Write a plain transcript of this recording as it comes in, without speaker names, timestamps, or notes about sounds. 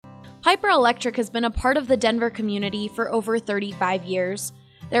Piper Electric has been a part of the Denver community for over 35 years.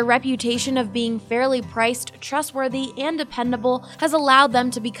 Their reputation of being fairly priced, trustworthy, and dependable has allowed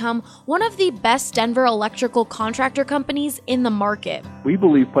them to become one of the best Denver electrical contractor companies in the market. We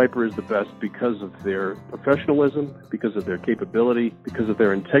believe Piper is the best because of their professionalism, because of their capability, because of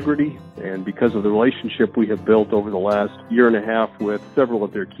their integrity, and because of the relationship we have built over the last year and a half with several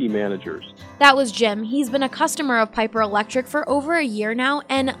of their key managers. That was Jim. He's been a customer of Piper Electric for over a year now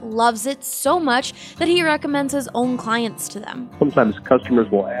and loves it so much that he recommends his own clients to them. Sometimes customers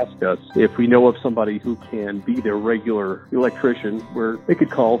will ask us if we know of somebody who can be their regular electrician, where they could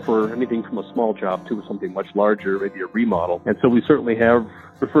call for anything from a small job to something much larger, maybe a remodel. And so we certainly have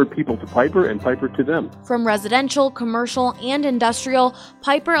referred people to Piper and Piper to them. From residential, commercial, and industrial,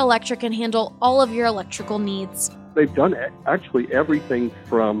 Piper Electric can handle all of your electrical needs. They've done actually everything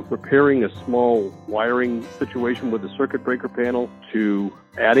from repairing a small wiring situation with a circuit breaker panel to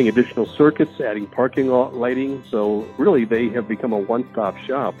adding additional circuits, adding parking lot lighting. So really, they have become a one-stop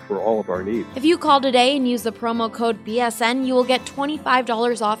shop for all of our needs. If you call today and use the promo code BSN, you will get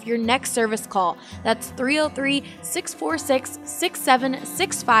 $25 off your next service call. That's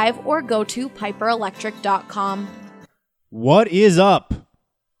 303-646-6765 or go to piperelectric.com. What is up?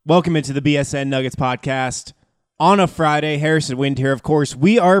 Welcome into the BSN Nuggets Podcast. On a Friday, Harrison Wind here, of course.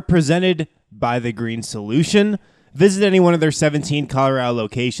 We are presented by The Green Solution. Visit any one of their 17 Colorado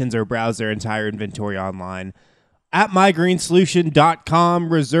locations or browse their entire inventory online at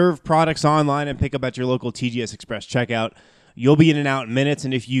mygreensolution.com. Reserve products online and pick up at your local TGS Express checkout. You'll be in and out in minutes,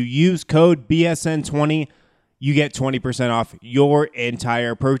 and if you use code BSN20, you get 20% off your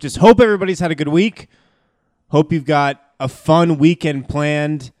entire purchase. Hope everybody's had a good week. Hope you've got a fun weekend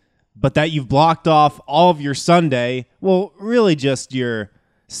planned, but that you've blocked off all of your Sunday, well, really just your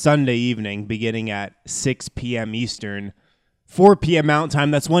Sunday evening beginning at 6 p.m. Eastern, 4 p.m. Mountain Time.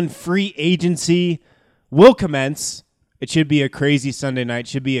 That's when free agency will commence. It should be a crazy Sunday night.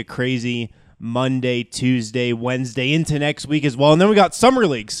 Should be a crazy Monday, Tuesday, Wednesday into next week as well. And then we got Summer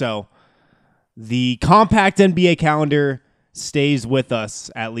League. So the compact NBA calendar stays with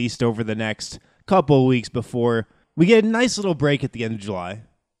us at least over the next couple of weeks before we get a nice little break at the end of July.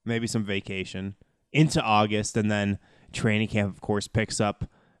 Maybe some vacation into August, and then training camp, of course, picks up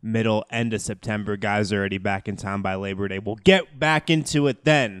end of September. Guys are already back in town by Labor Day. We'll get back into it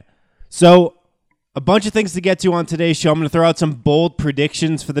then. So, a bunch of things to get to on today's show. I'm going to throw out some bold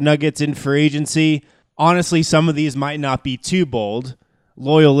predictions for the Nuggets in free agency. Honestly, some of these might not be too bold.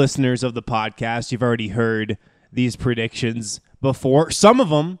 Loyal listeners of the podcast, you've already heard these predictions before. Some of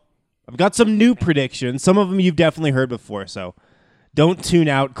them, I've got some new predictions. Some of them you've definitely heard before, so don't tune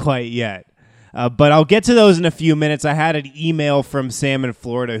out quite yet. But I'll get to those in a few minutes. I had an email from Sam in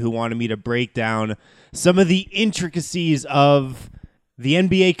Florida who wanted me to break down some of the intricacies of the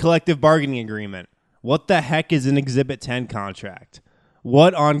NBA collective bargaining agreement. What the heck is an Exhibit 10 contract?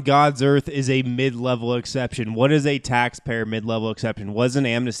 What on God's earth is a mid-level exception? What is a taxpayer mid-level exception? What is an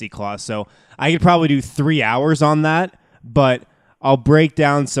amnesty clause? So I could probably do 3 hours on that, but I'll break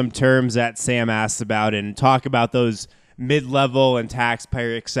down some terms that Sam asked about and talk about those mid-level and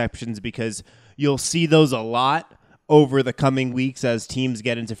taxpayer exceptions because you'll see those a lot over the coming weeks as teams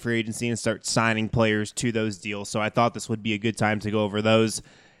get into free agency and start signing players to those deals. So I thought this would be a good time to go over those.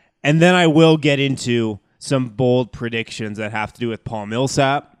 And then I will get into some bold predictions that have to do with Paul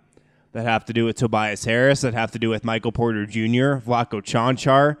Millsap, that have to do with Tobias Harris, that have to do with Michael Porter Jr., Vlatko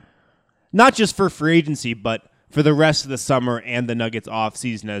Cancar, not just for free agency, but for the rest of the summer and the Nuggets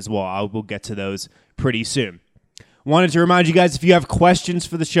offseason as well. I will get to those pretty soon. Wanted to remind you guys, if you have questions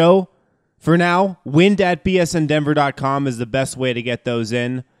for the show, for now, wind@bsndenver.com is the best way to get those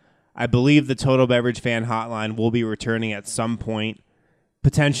in. I believe the Total Beverage Fan Hotline will be returning at some point,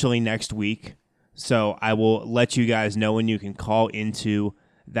 potentially next week. So I will let you guys know when you can call into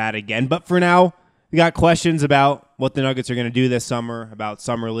that again. But for now, we got questions about what the Nuggets are going to do this summer, about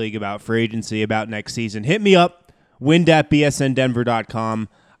Summer League, about free agency, about next season. Hit me up, wind@bsndenver.com.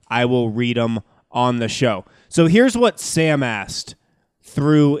 I will read them on the show. So here's what Sam asked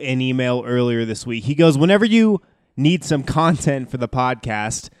through an email earlier this week. He goes, whenever you need some content for the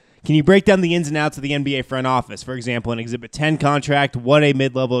podcast, can you break down the ins and outs of the NBA front office? For example, an Exhibit 10 contract, what a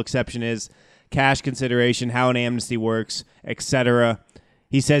mid-level exception is, cash consideration, how an amnesty works, etc.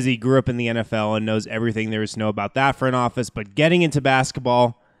 He says he grew up in the NFL and knows everything there is to know about that front office, but getting into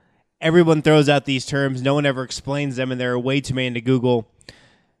basketball, everyone throws out these terms. No one ever explains them, and there are way too many to Google.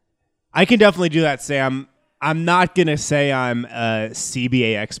 I can definitely do that, Sam. I'm not going to say I'm a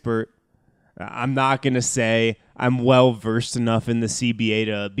CBA expert. I'm not going to say I'm well-versed enough in the CBA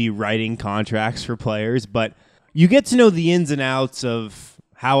to be writing contracts for players, but you get to know the ins and outs of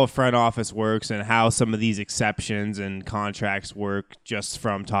how a front office works and how some of these exceptions and contracts work just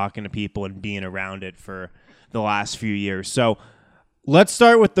from talking to people and being around it for the last few years. So let's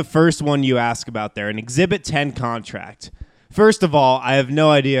start with the first one you asked about there, an Exhibit 10 contract. First of all, I have no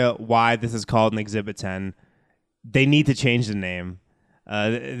idea why this is called an Exhibit 10. They need to change the name.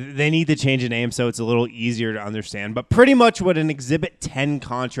 They need to change the name so it's a little easier to understand. But pretty much what an Exhibit 10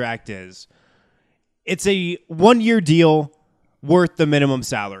 contract is, it's a 1-year deal worth the minimum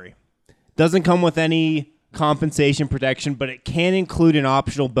salary. Doesn't come with any compensation protection, but it can include an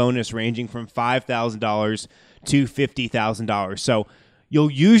optional bonus ranging from $5,000 to $50,000. So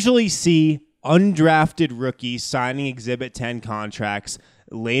you'll usually see undrafted rookies signing Exhibit 10 contracts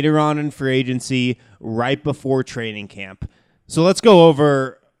later on in free agency, right before training camp. So let's go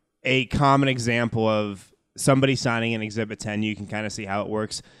over a common example of somebody signing an Exhibit 10. You can kind of see how it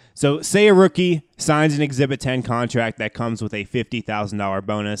works. So say a rookie signs an Exhibit 10 contract that comes with a $50,000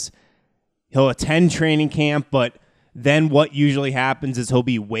 bonus. He'll attend training camp, but then what usually happens is he'll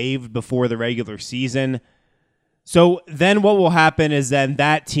be waived before the regular season. So then what will happen is then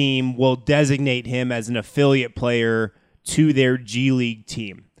that team will designate him as an affiliate player to their G League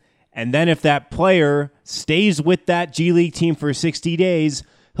team. And then if that player stays with that G League team for 60 days,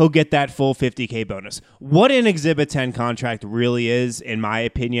 he'll get that full $50K bonus. What an Exhibit 10 contract really is, in my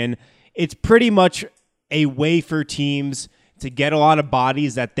opinion, it's pretty much a way for teams to get a lot of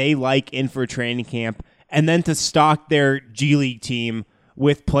bodies that they like in for training camp and then to stock their G League team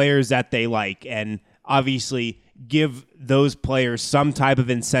with players that they like and obviously give those players some type of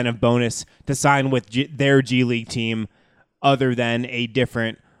incentive bonus to sign with their G League team other than a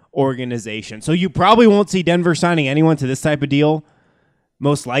different organization. So you probably won't see Denver signing anyone to this type of deal,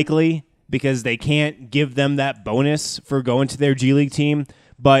 most likely, because they can't give them that bonus for going to their G League team,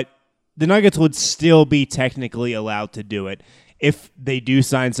 but the Nuggets would still be technically allowed to do it. If they do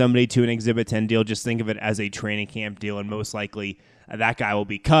sign somebody to an Exhibit 10 deal, just think of it as a training camp deal, and most likely that guy will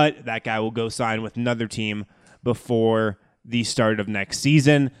be cut. That guy will go sign with another team before the start of next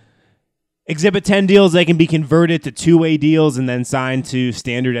season. Exhibit 10 deals, they can be converted to two-way deals and then signed to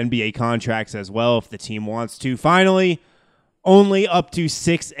standard NBA contracts as well if the team wants to. Finally, only up to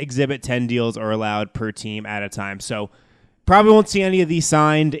 6 Exhibit 10 deals are allowed per team at a time. So probably won't see any of these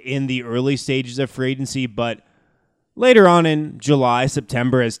signed in the early stages of free agency, but later on in July,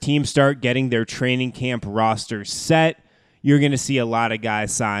 September, as teams start getting their training camp rosters set, you're going to see a lot of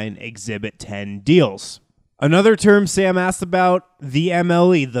guys sign Exhibit 10 deals. Another term Sam asked about, the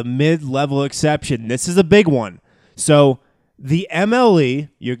MLE, the mid-level exception. This is a big one. So the MLE,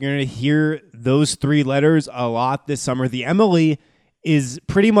 you're going to hear those 3 letters a lot this summer. The MLE is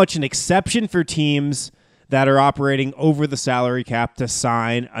pretty much an exception for teams that are operating over the salary cap to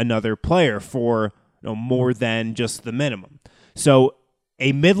sign another player for more than just the minimum. So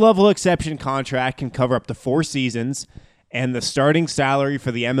a mid-level exception contract can cover up to 4 seasons, and the starting salary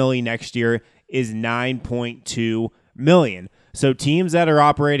for the MLE next year is $9.2 million. So teams that are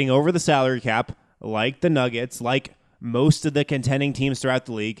operating over the salary cap, like the Nuggets, like most of the contending teams throughout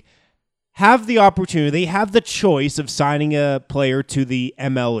the league, have the opportunity, have the choice of signing a player to the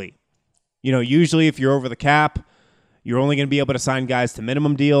MLE. Usually if you're over the cap, you're only going to be able to sign guys to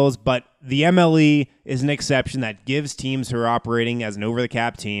minimum deals, but the MLE is an exception that gives teams who are operating as an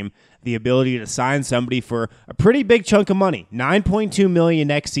over-the-cap team the ability to sign somebody for a pretty big chunk of money, $9.2 million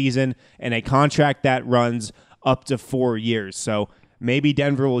next season, and a contract that runs up to 4 years. So maybe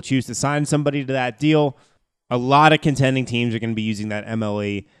Denver will choose to sign somebody to that deal. A lot of contending teams are going to be using that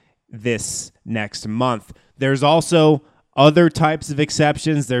MLE this next month. There's also other types of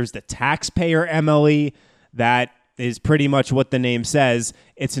exceptions. There's the taxpayer MLE that is pretty much what the name says.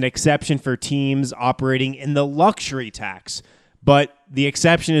 It's an exception for teams operating in the luxury tax. But the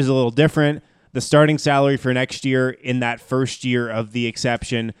exception is a little different. The starting salary for next year in that first year of the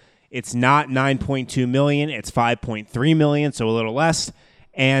exception, it's not $9.2 million, it's $5.3 million, so a little less.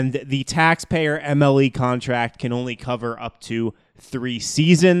 And the taxpayer MLE contract can only cover up to 3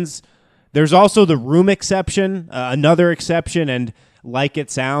 seasons. There's also the room exception, another exception, and like it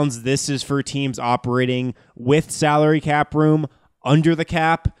sounds, this is for teams operating with salary cap room under the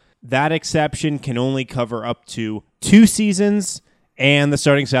cap. That exception can only cover up to 2 seasons, and the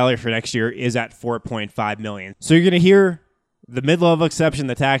starting salary for next year is at $4.5 million. So you're going to hear the mid-level exception,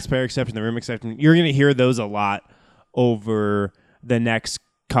 the taxpayer exception, the room exception. You're going to hear those a lot over the next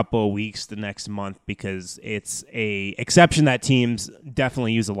couple of weeks, the next month, because it's a exception that teams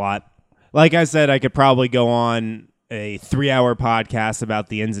definitely use a lot. Like I said, I could probably go on a 3-hour podcast about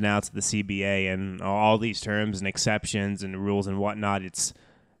the ins and outs of the CBA and all these terms and exceptions and rules and whatnot. It's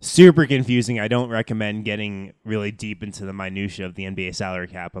super confusing. I don't recommend getting really deep into the minutia of the NBA salary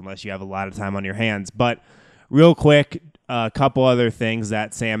cap unless you have a lot of time on your hands. But real quick, a couple other things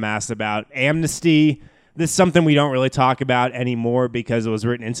that Sam asked about. Amnesty. This is something we don't really talk about anymore because it was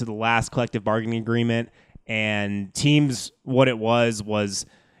written into the last collective bargaining agreement. And teams, what it was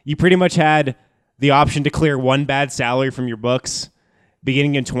you pretty much had the option to clear one bad salary from your books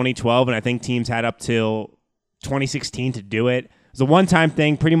beginning in 2012. And I think teams had up till 2016 to do it. It was a one-time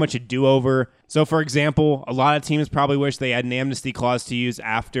thing, pretty much a do-over. So, for example, a lot of teams probably wish they had an amnesty clause to use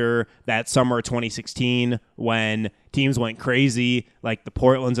after that summer of 2016 when teams went crazy, like the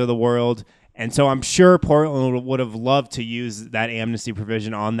Portlands of the world. And so I'm sure Portland would have loved to use that amnesty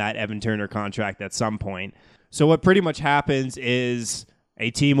provision on that Evan Turner contract at some point. So what pretty much happens is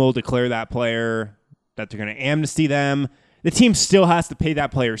a team will declare that player that they're going to amnesty them. The team still has to pay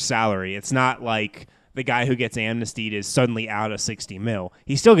that player's salary. It's not like the guy who gets amnestied is suddenly out of $60 million.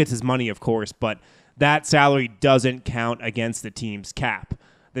 He still gets his money, of course, but that salary doesn't count against the team's cap.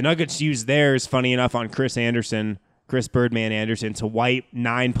 The Nuggets use theirs, funny enough, on Chris Birdman Anderson, to wipe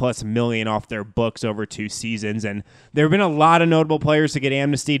 $9+ million off their books over 2 seasons. And there have been a lot of notable players to get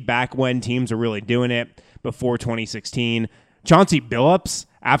amnestied back when teams were really doing it before 2016. Chauncey Billups,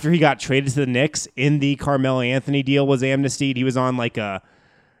 after he got traded to the Knicks in the Carmelo Anthony deal, was amnestied. He was on like a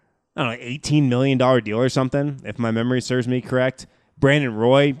 $18 million deal or something, if my memory serves me correct. Brandon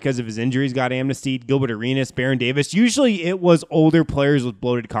Roy, because of his injuries, got amnestied. Gilbert Arenas, Baron Davis. Usually it was older players with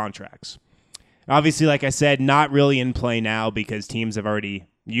bloated contracts. Obviously, like I said, not really in play now because teams have already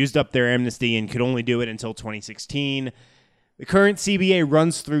used up their amnesty and could only do it until 2016. The current CBA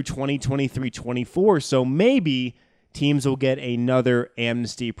runs through 2023-24, so maybe teams will get another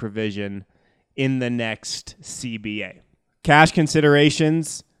amnesty provision in the next CBA. Cash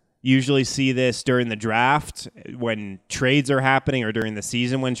considerations, usually see this during the draft when trades are happening or during the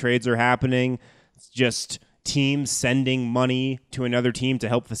season when trades are happening. It's just teams sending money to another team to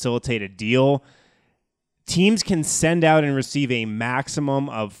help facilitate a deal. Teams can send out and receive a maximum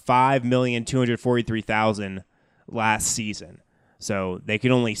of $5,243,000 last season. So they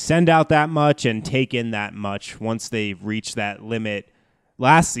can only send out that much and take in that much. Once they've reached that limit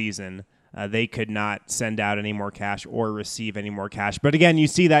last season, they could not send out any more cash or receive any more cash. But again, you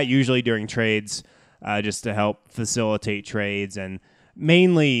see that usually during trades just to help facilitate trades and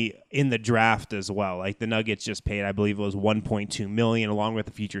mainly in the draft as well. Like the Nuggets just paid, I believe it was $1.2 million along with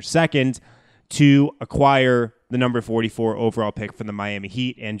the future second to acquire the number 44 overall pick from the Miami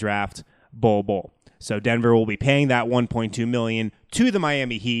Heat and draft Bol Bol. So Denver will be paying that $1.2 million to the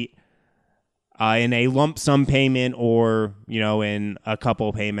Miami Heat in a lump sum payment or, in a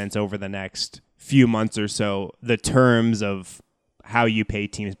couple payments over the next few months or so. The terms of how you pay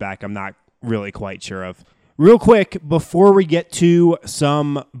teams back, I'm not really quite sure of. Real quick, before we get to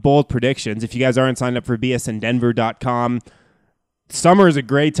some bold predictions, if you guys aren't signed up for bsndenver.com, summer is a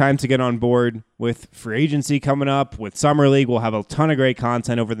great time to get on board with free agency coming up. With Summer League, we'll have a ton of great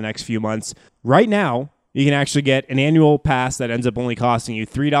content over the next few months. Right now, you can actually get an annual pass that ends up only costing you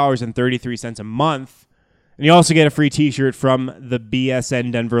 $3.33 a month. And you also get a free t-shirt from the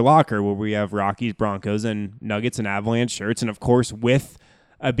BSN Denver locker where we have Rockies, Broncos, and Nuggets and Avalanche shirts. And of course, with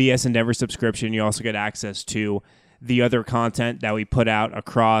a BSN Denver subscription, you also get access to the other content that we put out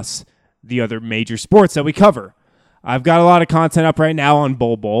across the other major sports that we cover. I've got a lot of content up right now on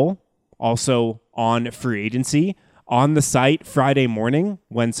Bol Bol, also on free agency, on the site Friday morning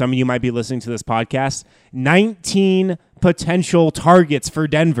when some of you might be listening to this podcast. 19 potential targets for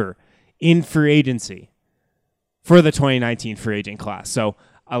Denver in free agency for the 2019 free agent class. So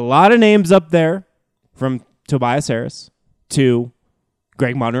a lot of names up there from Tobias Harris to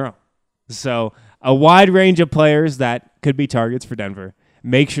Greg Monroe. So a wide range of players that could be targets for Denver.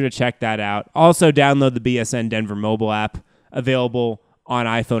 Make sure to check that out. Also, download the BSN Denver mobile app, available on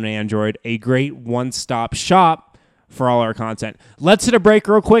iPhone and Android. A great one-stop shop for all our content. Let's hit a break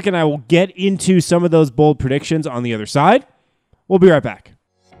real quick, and I will get into some of those bold predictions on the other side. We'll be right back.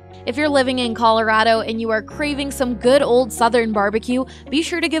 If you're living in Colorado and you are craving some good old Southern barbecue, be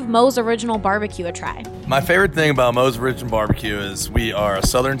sure to give Moe's Original Barbecue a try. My favorite thing about Moe's Original Barbecue is we are a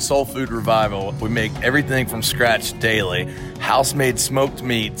Southern soul food revival. We make everything from scratch daily, house-made smoked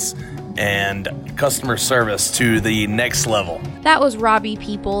meats, and customer service to the next level. That was Robbie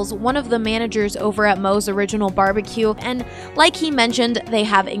Peoples, one of the managers over at Moe's Original Barbecue, and like he mentioned, they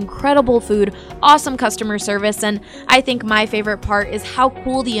have incredible food, awesome customer service, and I think my favorite part is how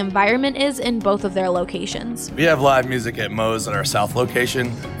cool the environment is in both of their locations. We have live music at Moe's at our south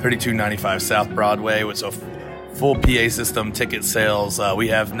location, 3295 South Broadway, with full PA system, ticket sales. We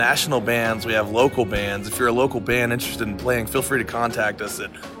have national bands. We have local bands. If you're a local band interested in playing, feel free to contact us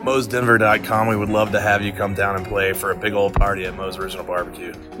at mosdenver.com. We would love to have you come down and play for a big old party at Mo's Original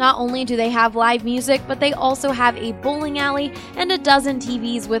Barbecue. Not only do they have live music, but they also have a bowling alley and a dozen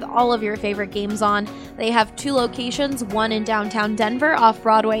TVs with all of your favorite games on. They have 2 locations, one in downtown Denver off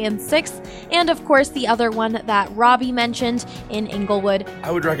Broadway and 6th, and of course the other one that Robbie mentioned in Inglewood.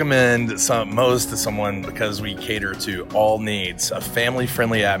 I would recommend Mo's to someone because we cater to all needs, a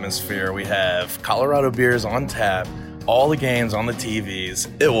family-friendly atmosphere. We have Colorado beers on tap, all the games on the TVs.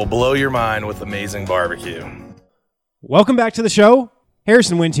 It will blow your mind with amazing barbecue. Welcome back to the show.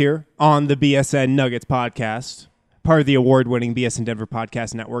 Harrison Wind here on the BSN Nuggets Podcast, part of the award-winning BSN Denver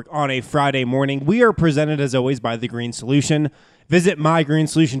Podcast Network on a Friday morning. We are presented, as always, by The Green Solution. Visit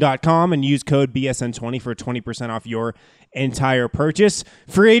mygreensolution.com and use code BSN20 for 20% off your entire purchase.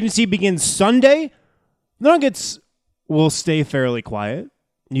 Free agency begins Sunday. The Nuggets will stay fairly quiet.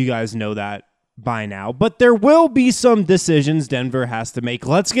 You guys know that by now. But there will be some decisions Denver has to make.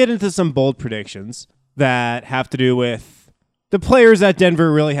 Let's get into some bold predictions that have to do with the players that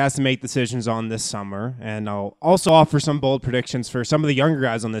Denver really has to make decisions on this summer. And I'll also offer some bold predictions for some of the younger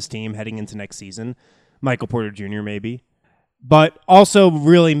guys on this team heading into next season. Michael Porter Jr. maybe. But also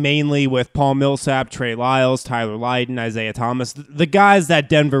really mainly with Paul Millsap, Trey Lyles, Tyler Lydon, Isaiah Thomas. The guys that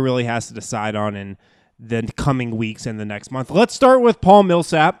Denver really has to decide on in the coming weeks and the next month. Let's start with Paul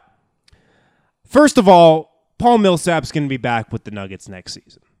Millsap. First of all, Paul Millsap's going to be back with the Nuggets next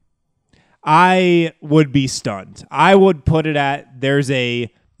season. I would be stunned. I would put it at there's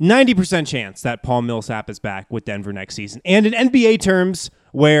a 90% chance that Paul Millsap is back with Denver next season. And in NBA terms,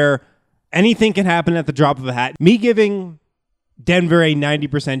 where anything can happen at the drop of a hat, me giving Denver a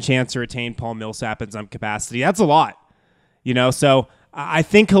 90% chance to retain Paul Millsap in some capacity, that's a lot. So I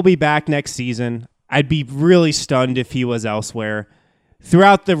think he'll be back next season. I'd be really stunned if he was elsewhere.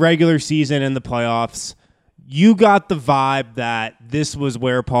 Throughout the regular season and the playoffs, you got the vibe that this was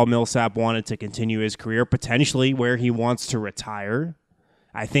where Paul Millsap wanted to continue his career, potentially where he wants to retire.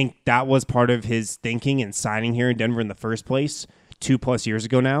 I think that was part of his thinking in signing here in Denver in the first place 2+ years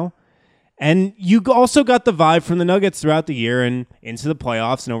ago now. And you also got the vibe from the Nuggets throughout the year and into the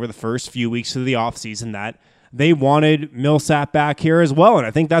playoffs and over the first few weeks of the offseason that they wanted Millsap back here as well. And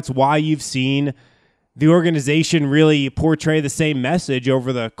I think that's why you've seen the organization really portray the same message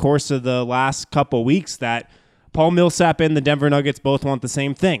over the course of the last couple weeks that Paul Millsap and the Denver Nuggets both want the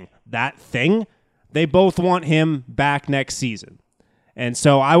same thing. That thing, they both want him back next season. And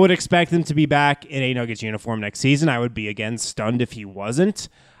so I would expect him to be back in a Nuggets uniform next season. I would be, again, stunned if he wasn't.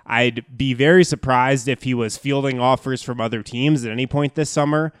 I'd be very surprised if he was fielding offers from other teams at any point this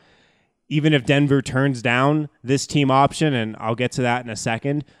summer, even if Denver turns down this team option, and I'll get to that in a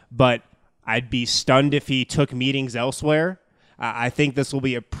second. But I'd be stunned if he took meetings elsewhere. I think this will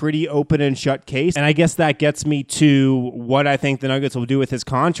be a pretty open and shut case. And I guess that gets me to what I think the Nuggets will do with his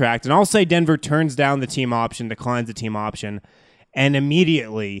contract. And I'll say Denver turns down the team option, declines the team option, and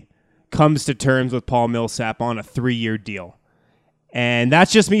immediately comes to terms with Paul Millsap on a 3-year deal. And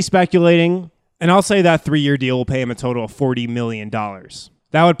that's just me speculating. And I'll say that 3-year deal will pay him a total of $40 million.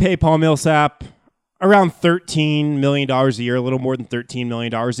 That would pay Paul Millsap around $13 million a year, a little more than $13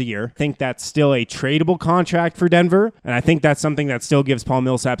 million a year. I think that's still a tradable contract for Denver, and I think that's something that still gives Paul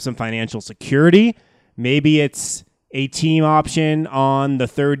Millsap some financial security. Maybe it's a team option on the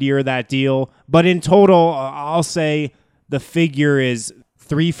 3rd year of that deal, but in total, I'll say the figure is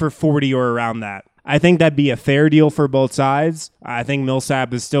 3 for $40 or around that. I think that'd be a fair deal for both sides. I think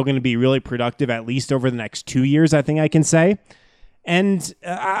Millsap is still going to be really productive, at least over the next 2 years, I think I can say. And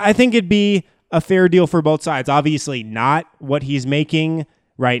I think it'd be a fair deal for both sides. Obviously not what he's making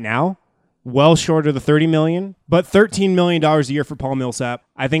right now, well short of the $30 million, but $13 million a year for Paul Millsap.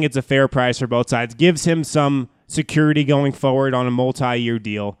 I think it's a fair price for both sides. Gives him some security going forward on a multi-year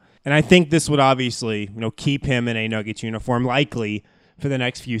deal. And I think this would obviously, keep him in a Nuggets uniform likely for the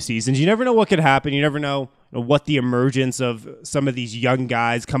next few seasons. You never know what could happen. You never know what the emergence of some of these young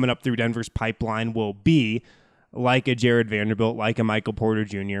guys coming up through Denver's pipeline will be, like a Jared Vanderbilt, like a Michael Porter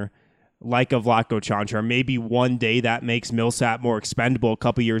Jr., like a Vlatko Cancar. Maybe one day that makes Millsap more expendable a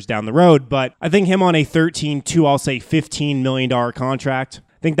couple years down the road, but I think him on a $15 million contract,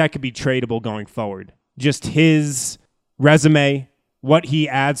 I think that could be tradable going forward. Just his resume, what he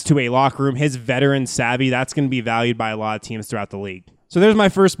adds to a locker room, his veteran savvy, that's going to be valued by a lot of teams throughout the league. So there's my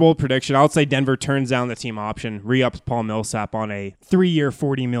first bold prediction. I would say Denver turns down the team option, re-ups Paul Millsap on a 3-year,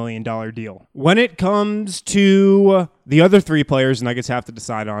 $40 million deal. When it comes to the other 3 players Nuggets have to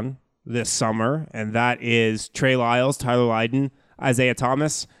decide on this summer, and that is Trey Lyles, Tyler Lydon, Isaiah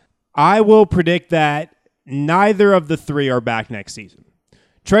Thomas, I will predict that neither of the three are back next season.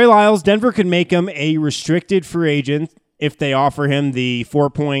 Trey Lyles, Denver could make him a restricted free agent if they offer him the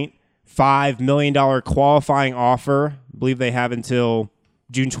 $4.5 million qualifying offer. I believe they have until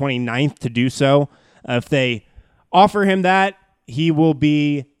June 29th to do so. If they offer him that, he will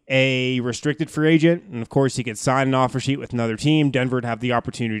be a restricted free agent. And of course, he could sign an offer sheet with another team. Denver would have the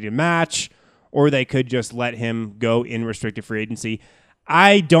opportunity to match, or they could just let him go in restricted free agency.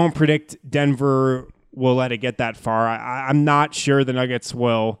 I don't predict Denver will let it get that far. I'm not sure the Nuggets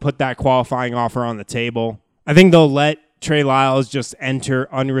will put that qualifying offer on the table. I think they'll let Trey Lyles just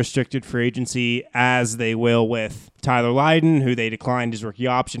enter unrestricted free agency, as they will with Tyler Lydon, who they declined his rookie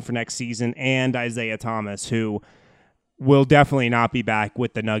option for next season, and Isaiah Thomas, who will definitely not be back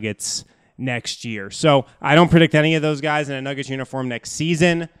with the Nuggets next year. So I don't predict any of those guys in a Nuggets uniform next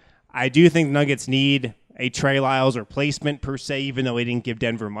season. I do think the Nuggets need a Trey Lyles replacement per se, even though he didn't give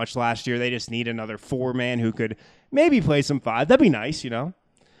Denver much last year. They just need another four-man who could maybe play some five. That'd be nice,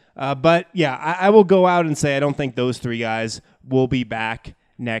 But yeah, I will go out and say I don't think those three guys will be back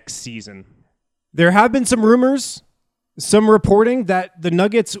next season. There have been some rumors, some reporting that the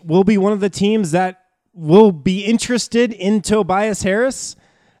Nuggets will be one of the teams that will be interested in Tobias Harris.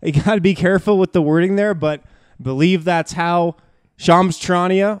 You got to be careful with the wording there, but I believe that's how Shams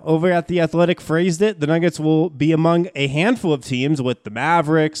Charania over at The Athletic phrased it. The Nuggets will be among a handful of teams, with the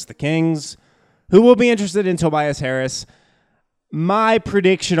Mavericks, the Kings, who will be interested in Tobias Harris. My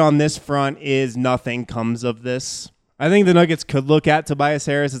prediction on this front is nothing comes of this. I think the Nuggets could look at Tobias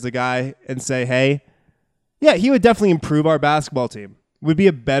Harris as a guy and say, hey, yeah, he would definitely improve our basketball team. Would be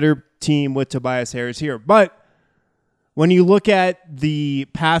a better team with Tobias Harris here. But when you look at the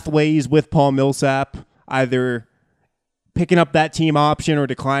pathways with Paul Millsap, either picking up that team option or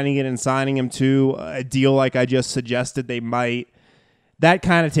declining it and signing him to a deal like I just suggested they might, that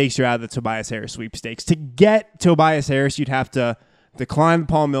kind of takes you out of the Tobias Harris sweepstakes. To get Tobias Harris, you'd have to decline the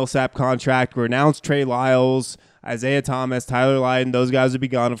Paul Millsap contract, renounce Trey Lyles, Isaiah Thomas, Tyler Lydon. Those guys would be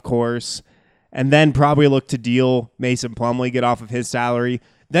gone, of course. And then probably look to deal Mason Plumlee, get off of his salary.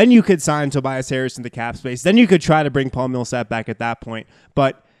 Then you could sign Tobias Harris into cap space. Then you could try to bring Paul Millsap back at that point.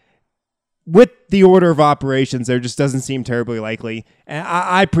 But with the order of operations, there just doesn't seem terribly likely. And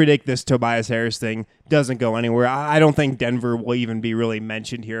I predict this Tobias Harris thing doesn't go anywhere. I don't think Denver will even be really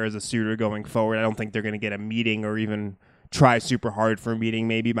mentioned here as a suitor going forward. I don't think they're going to get a meeting or even try super hard for a meeting,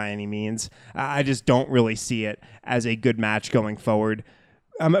 maybe by any means. I just don't really see it as a good match going forward.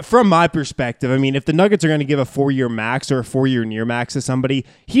 From my perspective, I mean, if the Nuggets are going to give a 4-year max or a 4-year near max to somebody,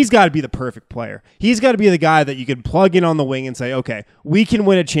 he's got to be the perfect player. He's got to be the guy that you can plug in on the wing and say, okay, we can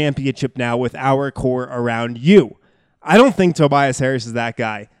win a championship now with our core around you. I don't think Tobias Harris is that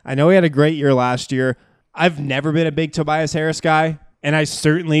guy. I know he had a great year last year. I've never been a big Tobias Harris guy, and I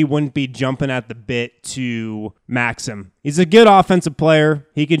certainly wouldn't be jumping at the bit to max him. He's a good offensive player.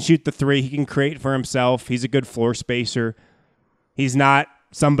 He can shoot the three. He can create for himself. He's a good floor spacer. He's not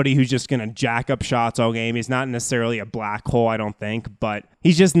somebody who's just going to jack up shots all game. He's not necessarily a black hole, I don't think, but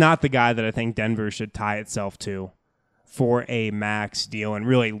he's just not the guy that I think Denver should tie itself to for a max deal and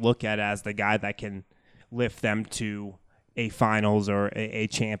really look at as the guy that can lift them to a finals or a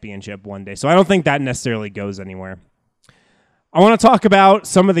championship one day. So I don't think that necessarily goes anywhere. I want to talk about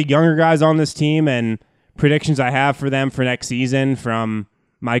some of the younger guys on this team and predictions I have for them for next season, from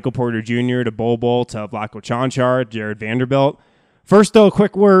Michael Porter Jr. to Bol Bol to Vlatko Cancar, Jared Vanderbilt. First, though, a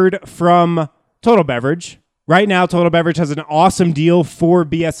quick word from Total Beverage. Right now, Total Beverage has an awesome deal for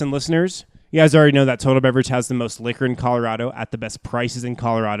BSN listeners. You guys already know that Total Beverage has the most liquor in Colorado at the best prices in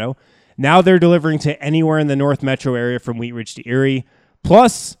Colorado. Now they're delivering to anywhere in the North Metro area from Wheat Ridge to Erie.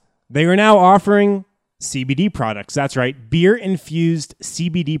 Plus, they are now offering CBD products. That's right, beer-infused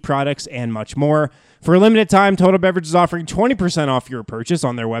CBD products and much more. For a limited time, Total Beverage is offering 20% off your purchase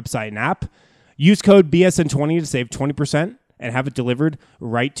on their website and app. Use code BSN20 to save 20%. And have it delivered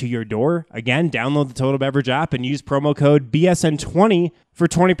right to your door. Again, download the Total Beverage app and use promo code BSN20 for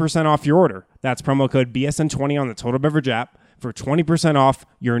 20% off your order. That's promo code BSN20 on the Total Beverage app for 20% off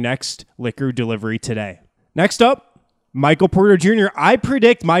your next liquor delivery today. Next up, Michael Porter Jr. I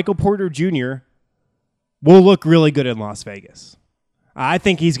predict Michael Porter Jr. will look really good in Las Vegas. I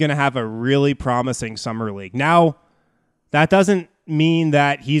think he's going to have a really promising summer league. Now, that doesn't mean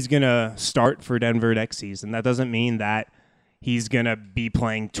that he's going to start for Denver next season. That doesn't mean that he's going to be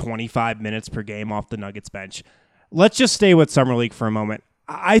playing 25 minutes per game off the Nuggets bench. Let's just stay with Summer League for a moment.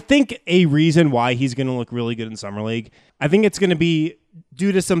 I think a reason why he's going to look really good in Summer League, I think it's going to be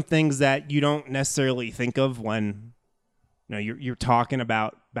due to some things that you don't necessarily think of when you're talking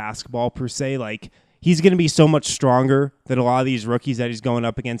about basketball per se. Like, he's going to be so much stronger than a lot of these rookies that he's going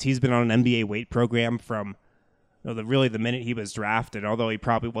up against. He's been on an NBA weight program from the minute he was drafted, although he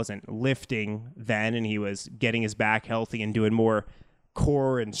probably wasn't lifting then and he was getting his back healthy and doing more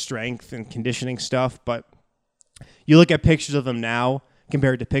core and strength and conditioning stuff. But you look at pictures of him now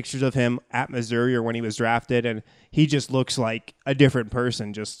compared to pictures of him at Missouri or when he was drafted, and he just looks like a different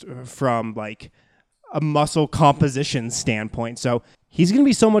person just from like a muscle composition standpoint. So he's going to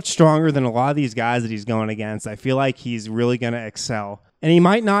be so much stronger than a lot of these guys that he's going against. I feel like he's really going to excel. And he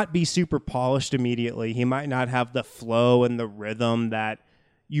might not be super polished immediately. He might not have the flow and the rhythm that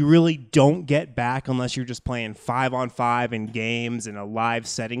you really don't get back unless you're just playing 5-on-5 in games in a live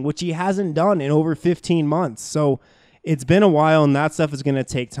setting, which he hasn't done in over 15 months. So it's been a while, and that stuff is going to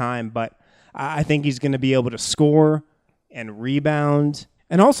take time. But I think he's going to be able to score and rebound.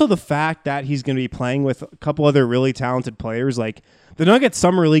 And also the fact that he's going to be playing with a couple other really talented players. Like, the Nuggets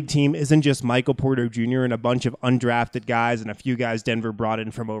Summer League team isn't just Michael Porter Jr. and a bunch of undrafted guys and a few guys Denver brought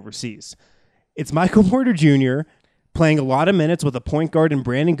in from overseas. It's Michael Porter Jr. playing a lot of minutes with a point guard in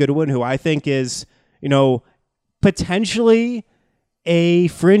Brandon Goodwin, who I think is, potentially a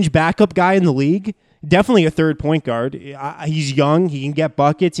fringe backup guy in the league. Definitely a third point guard. He's young. He can get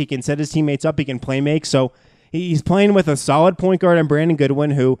buckets. He can set his teammates up. He can play make. So he's playing with a solid point guard in Brandon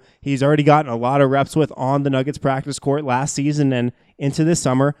Goodwin, who he's already gotten a lot of reps with on the Nuggets practice court last season and into this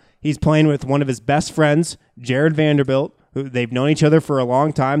summer. He's playing with one of his best friends, Jared Vanderbilt, who they've known each other for a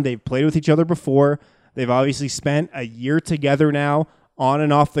long time. They've played with each other before. They've obviously spent a year together now on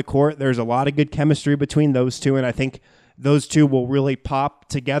and off the court. There's a lot of good chemistry between those two, and I think those two will really pop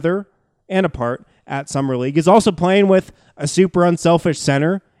together and apart at Summer League. He's also playing with a super unselfish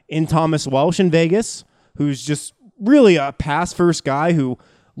center in Thomas Welsh in Vegas, who's just really a pass-first guy who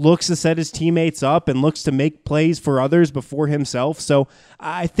looks to set his teammates up and looks to make plays for others before himself. So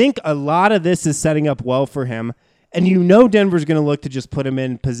I think a lot of this is setting up well for him. And Denver's going to look to just put him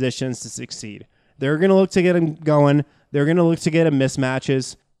in positions to succeed. They're going to look to get him going. They're going to look to get him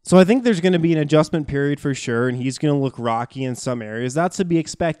mismatches. So I think there's going to be an adjustment period for sure, and he's going to look rocky in some areas. That's to be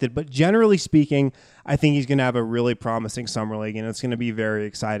expected. But generally speaking, I think he's going to have a really promising Summer League, and it's going to be very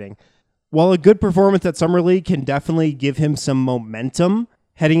exciting. While a good performance at Summer League can definitely give him some momentum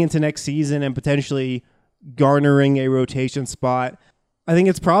heading into next season and potentially garnering a rotation spot, I think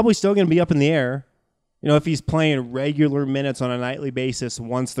it's probably still going to be up in the air, if he's playing regular minutes on a nightly basis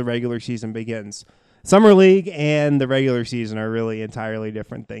once the regular season begins. Summer League and the regular season are really entirely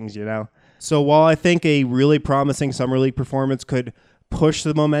different things, So while I think a really promising Summer League performance could push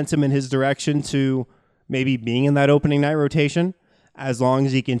the momentum in his direction to maybe being in that opening night rotation, as long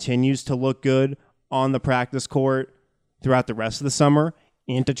as he continues to look good on the practice court throughout the rest of the summer,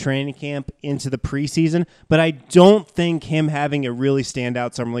 into training camp, into the preseason. But I don't think him having a really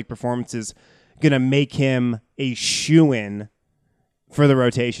standout Summer League performance is going to make him a shoo-in for the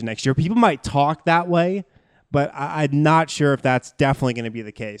rotation next year. People might talk that way, but I'm not sure if that's definitely going to be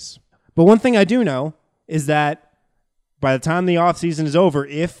the case. But one thing I do know is that by the time the offseason is over,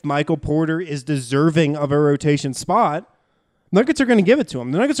 if Michael Porter is deserving of a rotation spot, Nuggets are going to give it to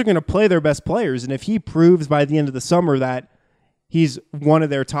him. The Nuggets are going to play their best players, and if he proves by the end of the summer that he's one of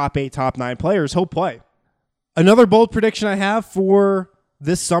their top 8, top 9 players, he'll play. Another bold prediction I have for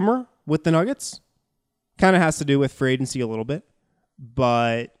this summer with the Nuggets kind of has to do with free agency a little bit,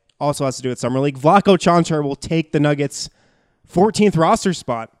 but also has to do with Summer League. Vlatko Cancar will take the Nuggets' 14th roster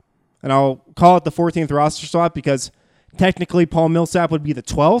spot, and I'll call it the 14th roster spot because technically Paul Millsap would be the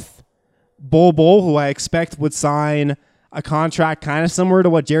 12th. Bol, who I expect would sign a contract kind of similar to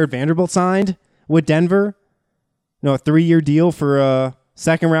what Jared Vanderbilt signed with Denver. A 3-year deal for a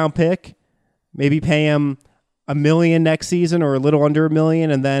second-round pick. Maybe pay him $1 million next season or a little under $1 million,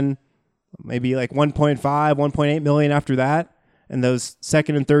 and then maybe like 1.5, 1.8 million after that. In those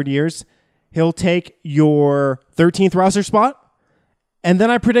second and third years, he'll take your 13th roster spot. And then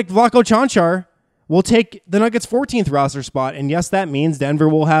I predict Vlatko Cancar will take the Nuggets' 14th roster spot. And yes, that means Denver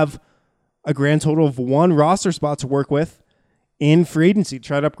will have a grand total of 1 roster spot to work with in free agency to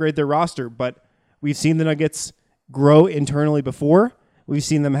try to upgrade their roster. But we've seen the Nuggets grow internally before. We've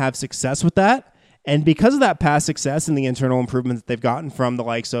seen them have success with that. And because of that past success and the internal improvements that they've gotten from the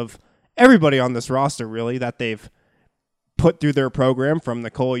likes of everybody on this roster, really, that they've put through their program, from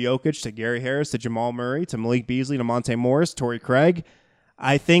Nikola Jokic to Gary Harris to Jamal Murray to Malik Beasley to Monte Morris, Torrey Craig,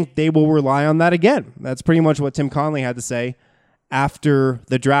 I think they will rely on that again. That's pretty much what Tim Conley had to say after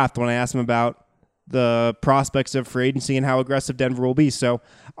the draft when I asked him about the prospects of free agency and how aggressive Denver will be. So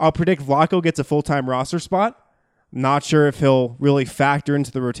I'll predict Vlatko gets a full-time roster spot. Not sure if he'll really factor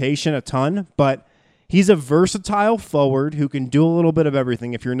into the rotation a ton, but he's a versatile forward who can do a little bit of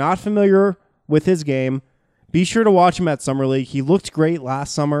everything. If you're not familiar with his game. Be sure to watch him at Summer League. He looked great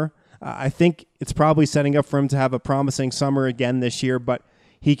last summer. I think it's probably setting up for him to have a promising summer again this year, but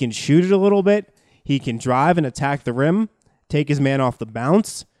he can shoot it a little bit. He can drive and attack the rim, take his man off the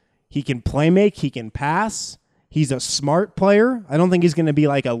bounce. He can play make. He can pass. He's a smart player. I don't think he's going to be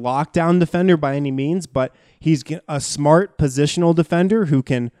like a lockdown defender by any means, but he's a smart positional defender who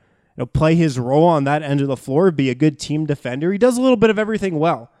can play his role on that end of the floor, be a good team defender. He does a little bit of everything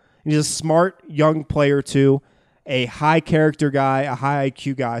well. He's a smart young player too, a high character guy, a high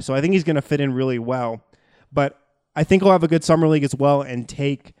IQ guy. So I think he's going to fit in really well. But I think he'll have a good summer league as well and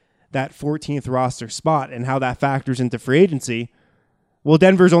take that 14th roster spot. And how that factors into free agency, well,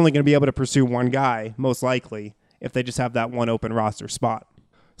 Denver's only going to be able to pursue one guy, most likely, if they just have that one open roster spot.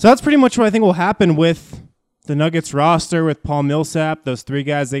 So that's pretty much what I think will happen with the Nuggets roster, with Paul Millsap. Those three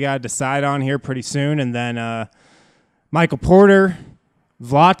guys they got to decide on here pretty soon. And then Michael Porter,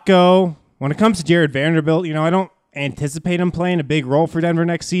 Vlatko. When it comes to Jared Vanderbilt, I don't anticipate him playing a big role for Denver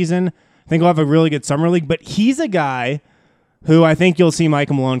next season. I think he'll have a really good summer league, but he's a guy who I think you'll see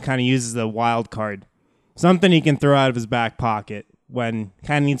Michael Malone kind of use as a wild card, something he can throw out of his back pocket when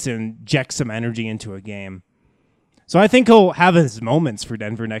kind of needs to inject some energy into a game. So I think he'll have his moments for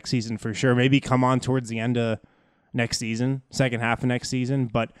Denver next season for sure. Maybe come on towards the end of next season, second half of next season,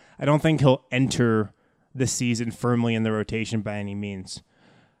 but I don't think he'll enter the season firmly in the rotation by any means.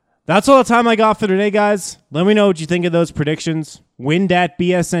 That's all the time I got for today, guys. Let me know what you think of those predictions.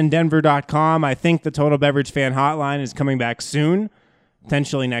 wind@bsndenver.com. I think the Total Beverage Fan Hotline is coming back soon,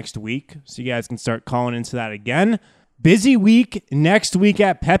 potentially next week, so you guys can start calling into that again. Busy week next week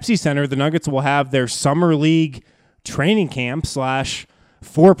at Pepsi Center. The Nuggets will have their Summer League training camp /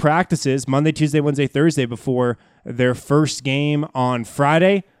 4 practices, Monday, Tuesday, Wednesday, Thursday, before their first game on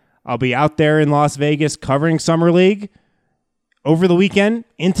Friday. I'll be out there in Las Vegas covering Summer League over the weekend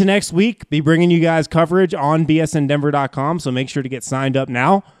into next week. Be bringing you guys coverage on bsndenver.com, so make sure to get signed up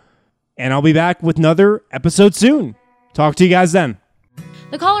now. And I'll be back with another episode soon. Talk to you guys then.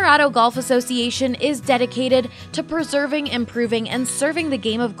 The Colorado Golf Association is dedicated to preserving, improving, and serving the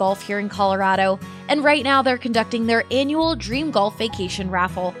game of golf here in Colorado. And right now they're conducting their annual Dream Golf Vacation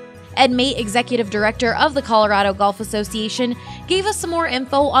Raffle. Ed Mate, Executive Director of the Colorado Golf Association, gave us some more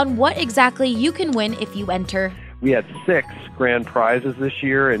info on what exactly you can win if you enter. We had 6 grand prizes this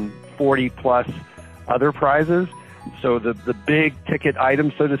year and 40-plus other prizes. So the big ticket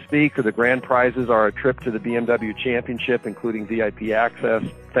items, so to speak, or the grand prizes are a trip to the BMW Championship, including VIP access,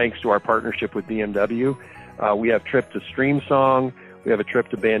 thanks to our partnership with BMW. We have a trip to Streamsong. We have a trip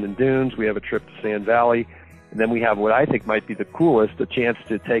to Bandon Dunes. We have a trip to Sand Valley. And then we have what I think might be the coolest, a chance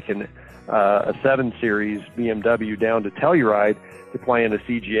to take a 7 Series BMW down to Telluride to play in a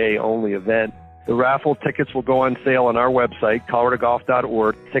CGA-only event. The raffle tickets will go on sale on our website,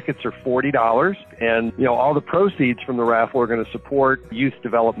 coloradogolf.org. Tickets are $40, and all the proceeds from the raffle are going to support youth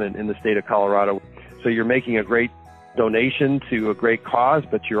development in the state of Colorado. So you're making a great donation to a great cause,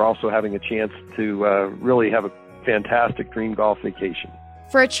 but you're also having a chance to really have a fantastic dream golf vacation.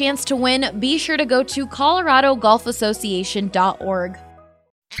 For a chance to win, be sure to go to coloradogolfassociation.org.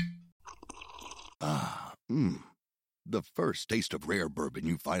 The first taste of rare bourbon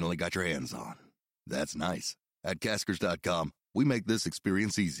you finally got your hands on. That's nice. At Caskers.com, we make this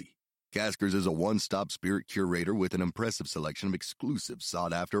experience easy. Caskers is a one-stop spirit curator with an impressive selection of exclusive,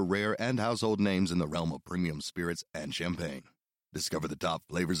 sought-after, rare, and household names in the realm of premium spirits and champagne. Discover the top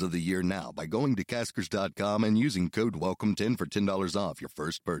flavors of the year now by going to Caskers.com and using code WELCOME10 for $10 off your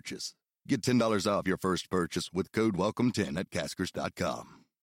first purchase. Get $10 off your first purchase with code WELCOME10 at Caskers.com.